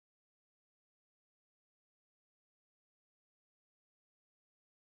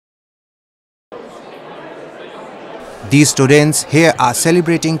These students here are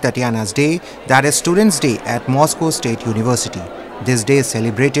celebrating Tatyana's Day, that is Students' Day at Moscow State University. This day is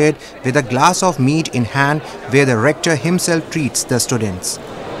celebrated with a glass of mead in hand where the rector himself treats the students.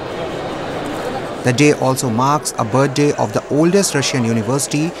 The day also marks a birthday of the oldest Russian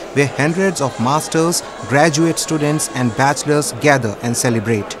university where hundreds of masters, graduate students and bachelors gather and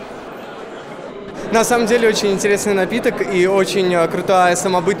celebrate. На самом деле очень интересный напиток и очень крутая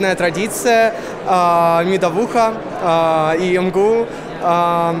самобытная традиция, медовуха и МГУ.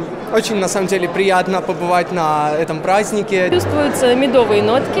 Очень на самом деле приятно побывать на этом празднике. Чувствуются медовые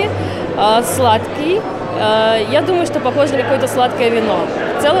нотки, сладкий. Я думаю, что похоже на какое-то сладкое вино.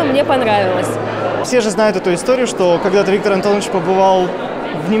 В целом мне понравилось. Все же знают эту историю, что когда-то Виктор Антонович побывал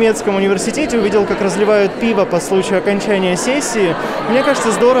в немецком университете, увидел, как разливают пиво по случаю окончания сессии. Мне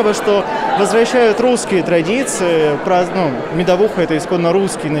кажется, здорово, что возвращают русские традиции. Медовуха – это исконно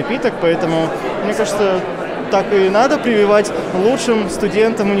русский напиток, поэтому, мне кажется, так и надо прививать лучшим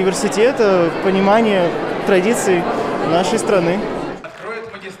студентам университета понимание традиций нашей страны.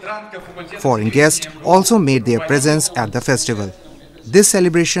 Foreign guests also made their presence at the festival. This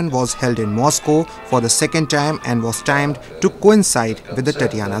celebration was held in Moscow for the second time and was timed to coincide with the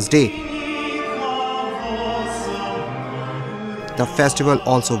Tatyana's Day. The festival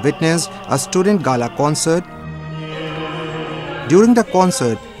also witnessed a student gala concert. During the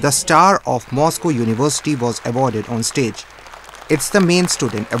concert, the star of Moscow University was awarded on stage. It's the main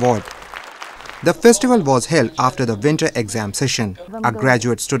student award. The festival was held after the winter exam session. A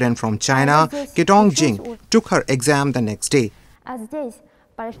graduate student from China, Qitong Jing, took her exam the next day.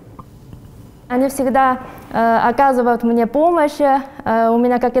 Они всегда оказывают мне помощь, у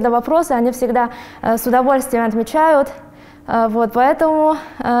меня какие-то вопросы, они всегда с удовольствием отвечают. Поэтому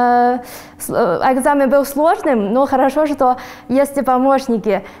экзамен был сложным, но хорошо, что есть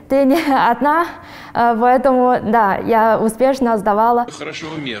помощники. Ты не одна, поэтому да, я успешно сдавала.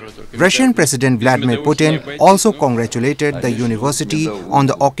 Russian President Vladimir Putin also congratulated the university on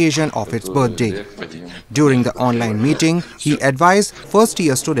the occasion of its birthday. During the online meeting, he advised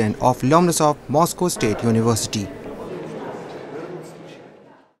first-year student of Lomonosov Moscow State University.